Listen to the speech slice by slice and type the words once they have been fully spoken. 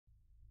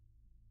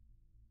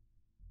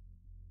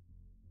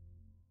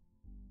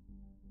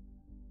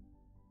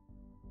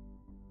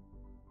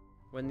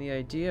When the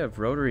idea of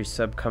rotary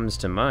sub comes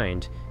to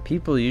mind,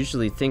 people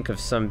usually think of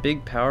some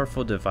big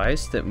powerful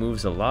device that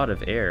moves a lot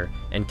of air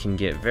and can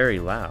get very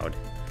loud.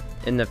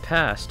 In the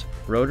past,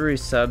 rotary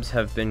subs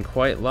have been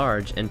quite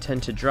large and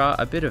tend to draw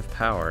a bit of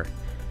power.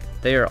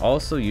 They are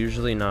also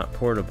usually not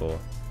portable.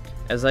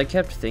 As I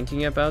kept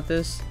thinking about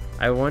this,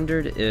 I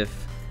wondered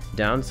if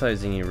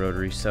downsizing a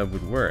rotary sub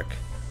would work.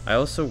 I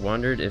also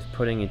wondered if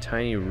putting a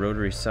tiny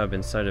rotary sub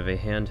inside of a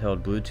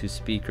handheld Bluetooth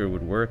speaker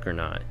would work or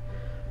not.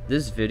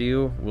 This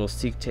video will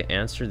seek to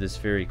answer this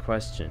very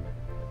question.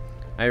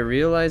 I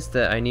realized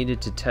that I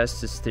needed to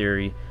test this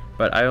theory,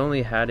 but I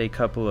only had a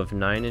couple of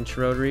 9-inch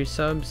rotary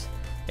subs,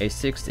 a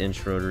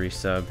 6-inch rotary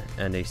sub,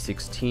 and a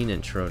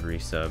 16-inch rotary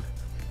sub.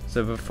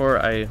 So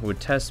before I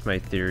would test my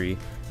theory,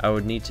 I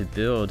would need to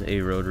build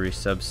a rotary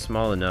sub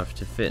small enough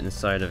to fit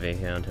inside of a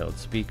handheld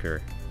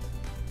speaker.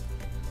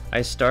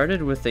 I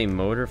started with a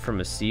motor from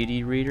a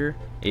CD reader,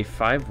 a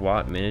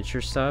 5-watt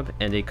miniature sub,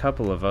 and a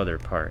couple of other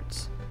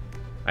parts.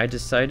 I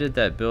decided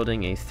that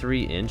building a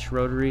 3-inch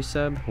rotary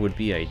sub would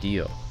be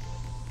ideal.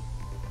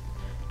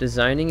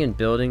 Designing and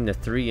building the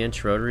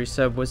 3-inch rotary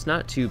sub was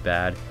not too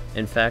bad.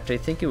 In fact, I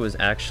think it was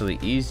actually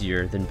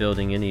easier than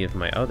building any of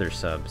my other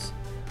subs.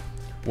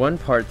 One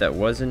part that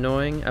was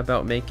annoying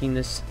about making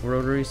this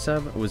rotary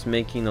sub was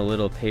making the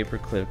little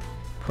paperclip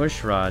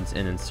push rods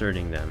and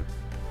inserting them.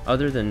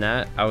 Other than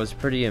that, I was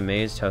pretty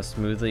amazed how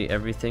smoothly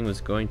everything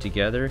was going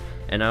together,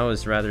 and I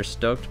was rather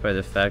stoked by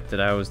the fact that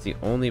I was the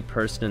only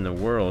person in the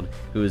world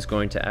who was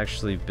going to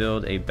actually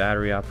build a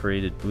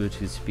battery-operated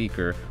Bluetooth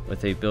speaker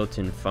with a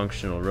built-in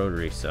functional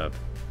rotary sub.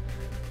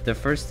 The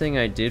first thing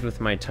I did with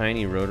my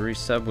tiny rotary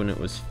sub when it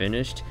was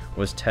finished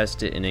was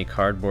test it in a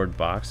cardboard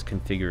box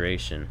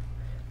configuration.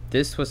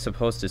 This was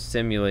supposed to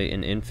simulate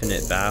an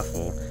infinite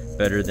baffle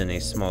better than a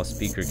small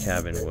speaker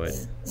cabin would.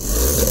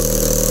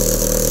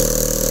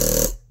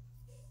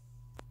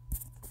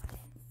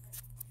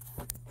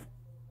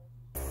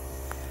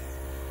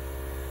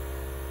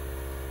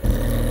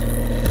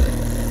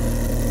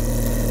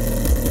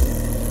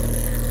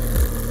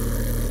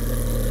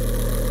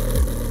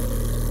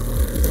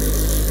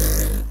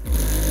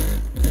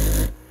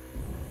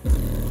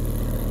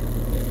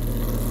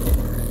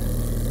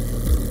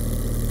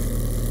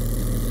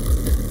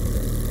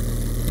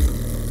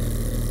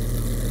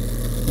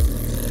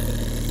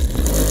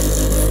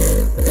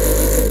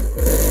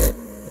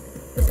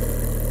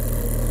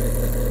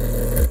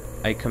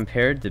 I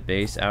compared the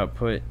bass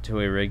output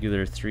to a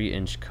regular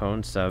 3-inch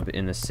cone sub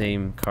in the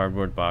same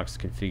cardboard box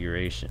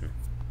configuration.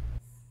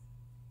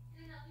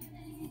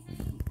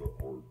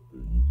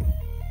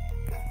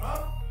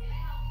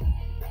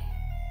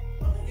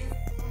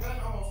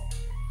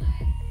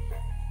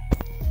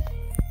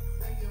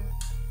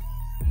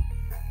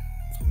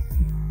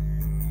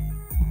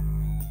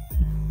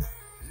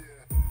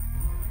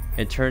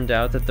 It turned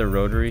out that the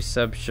rotary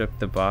sub shook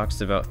the box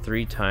about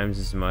 3 times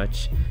as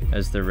much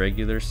as the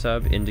regular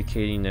sub,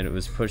 indicating that it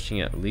was pushing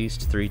at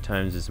least 3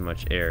 times as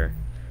much air.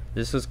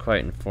 This was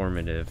quite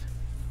informative.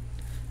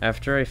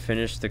 After I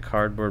finished the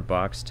cardboard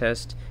box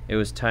test, it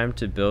was time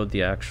to build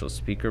the actual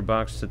speaker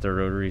box that the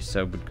rotary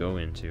sub would go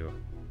into.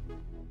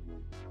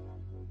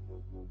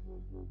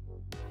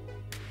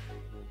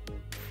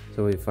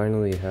 So we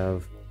finally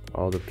have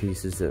all the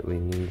pieces that we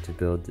need to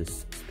build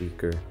this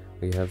speaker.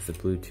 We have the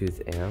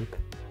Bluetooth amp,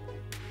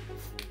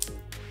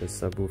 the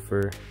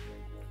subwoofer,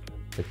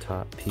 the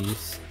top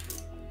piece,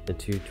 the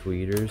 2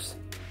 tweeters,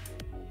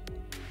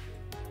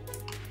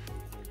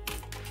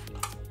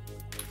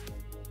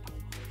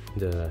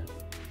 the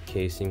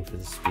casing for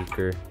the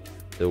speaker,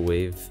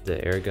 the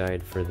air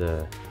guide for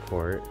the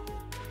port,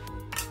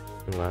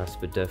 and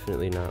last but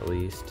definitely not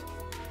least,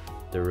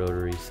 the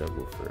rotary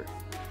subwoofer.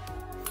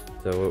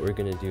 So what we're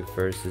going to do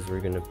first is we're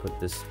going to put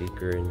this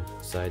speaker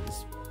inside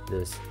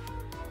this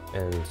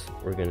and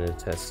we're going to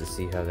test to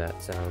see how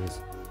that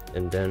sounds.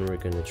 And then we're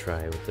going to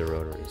try with the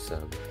rotary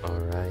sub.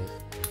 Alright.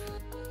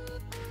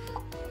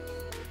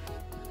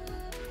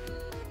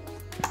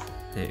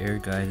 The air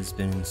guide has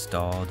been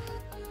installed.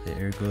 The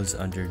air goes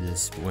under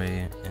this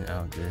way and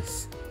out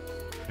this.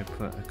 I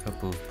put a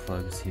couple of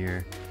plugs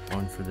here,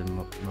 one for the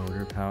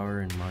motor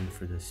power and one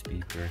for the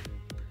speaker.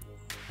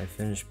 I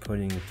finished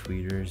putting the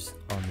tweeters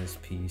on this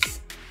piece.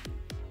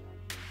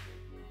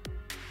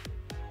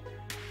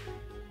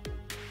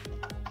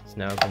 It's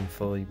now been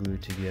fully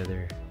glued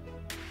together.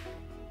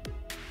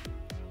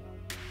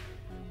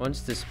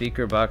 Once the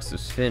speaker box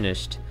was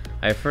finished,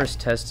 I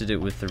first tested it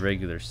with the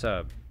regular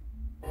sub.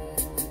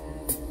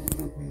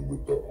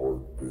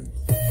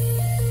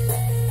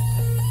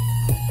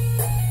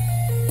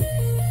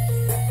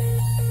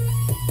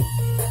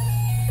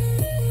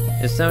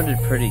 It sounded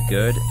pretty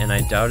good, and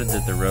I doubted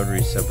that the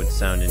rotary sub would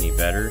sound any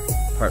better,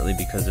 partly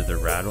because of the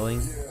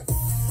rattling.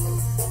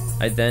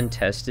 I then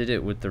tested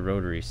it with the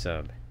rotary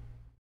sub.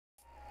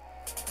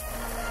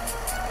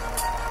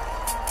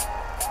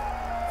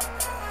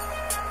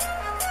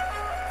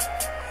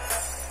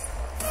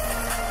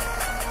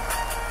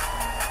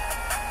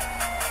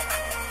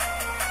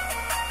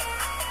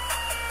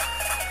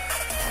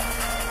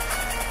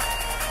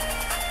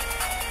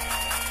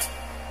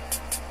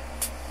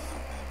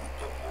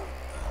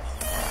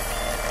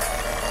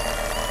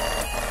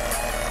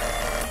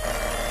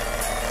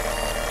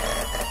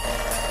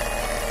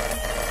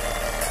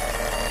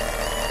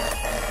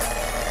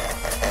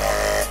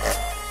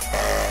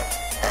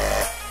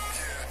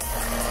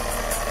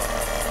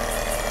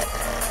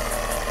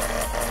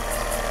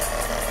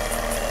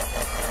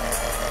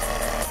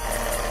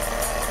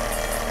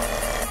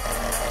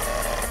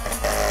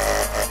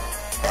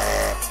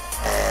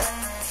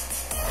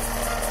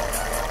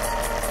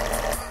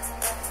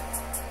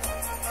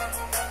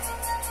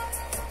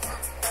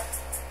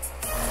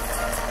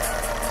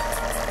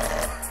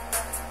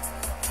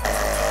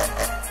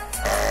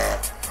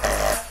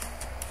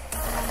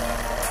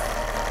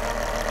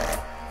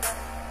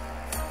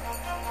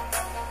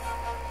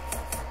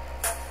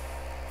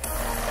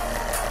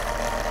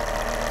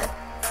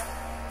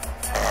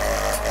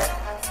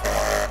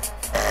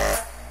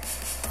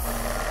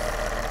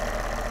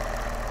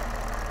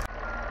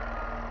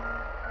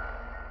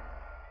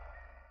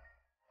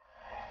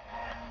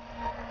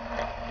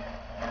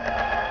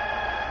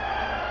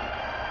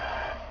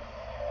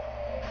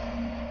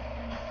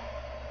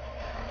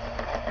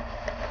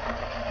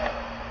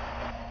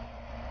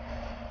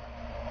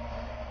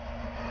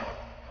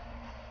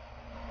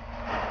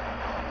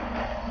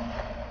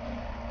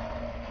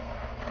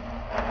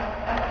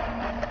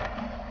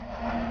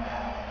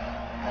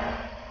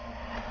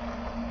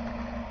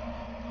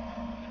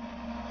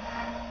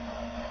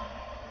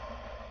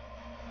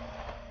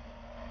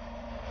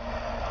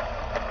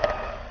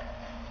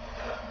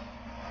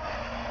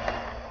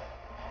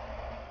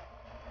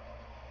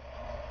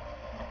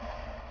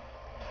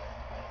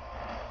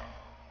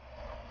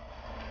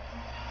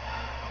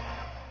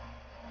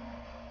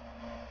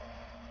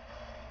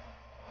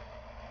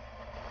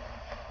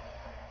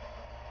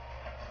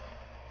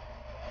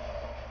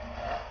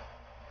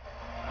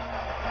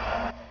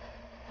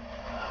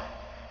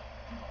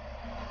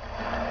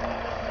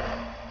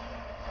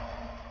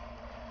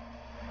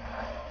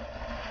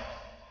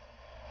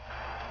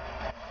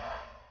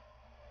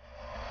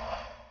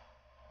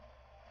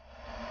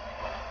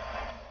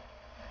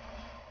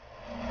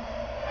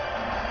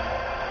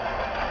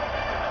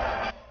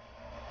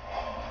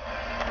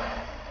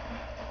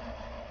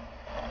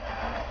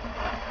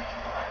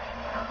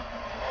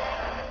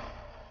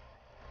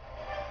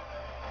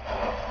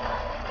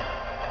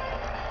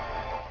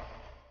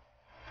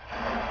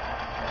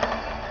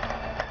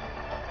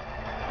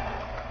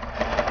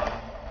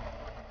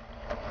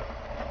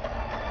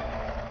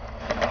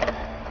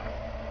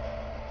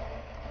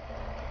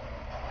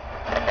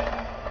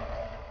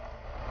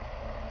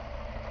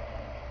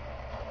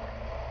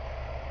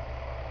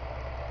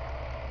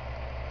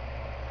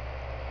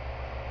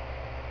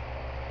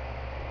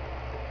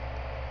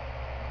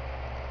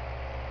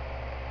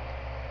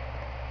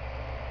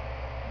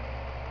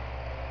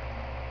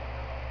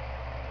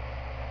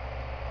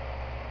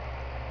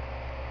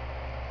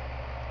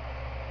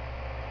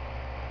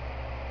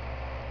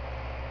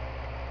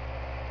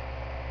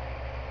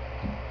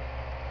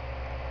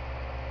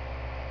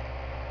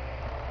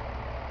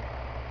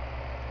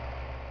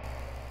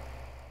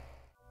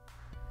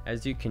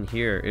 As you can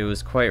hear, it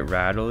was quite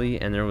rattly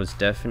and there was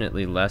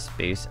definitely less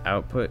bass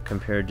output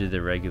compared to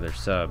the regular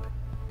sub.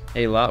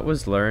 A lot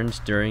was learned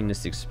during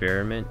this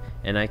experiment,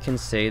 and I can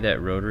say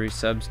that rotary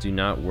subs do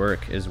not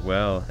work as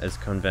well as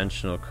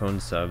conventional cone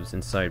subs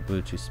inside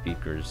Bluetooth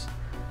speakers.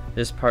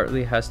 This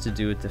partly has to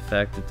do with the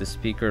fact that the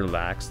speaker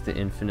lacks the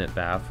infinite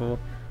baffle,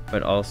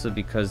 but also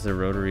because the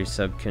rotary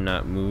sub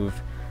cannot move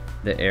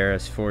the air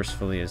as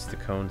forcefully as the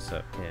cone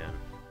sub can.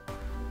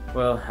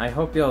 Well, I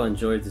hope y'all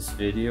enjoyed this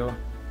video.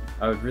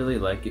 I would really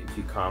like it if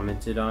you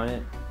commented on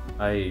it.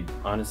 I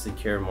honestly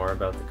care more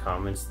about the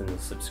comments than the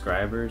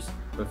subscribers,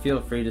 but feel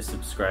free to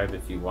subscribe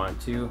if you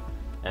want to,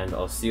 and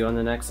I'll see you on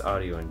the next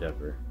audio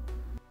endeavor.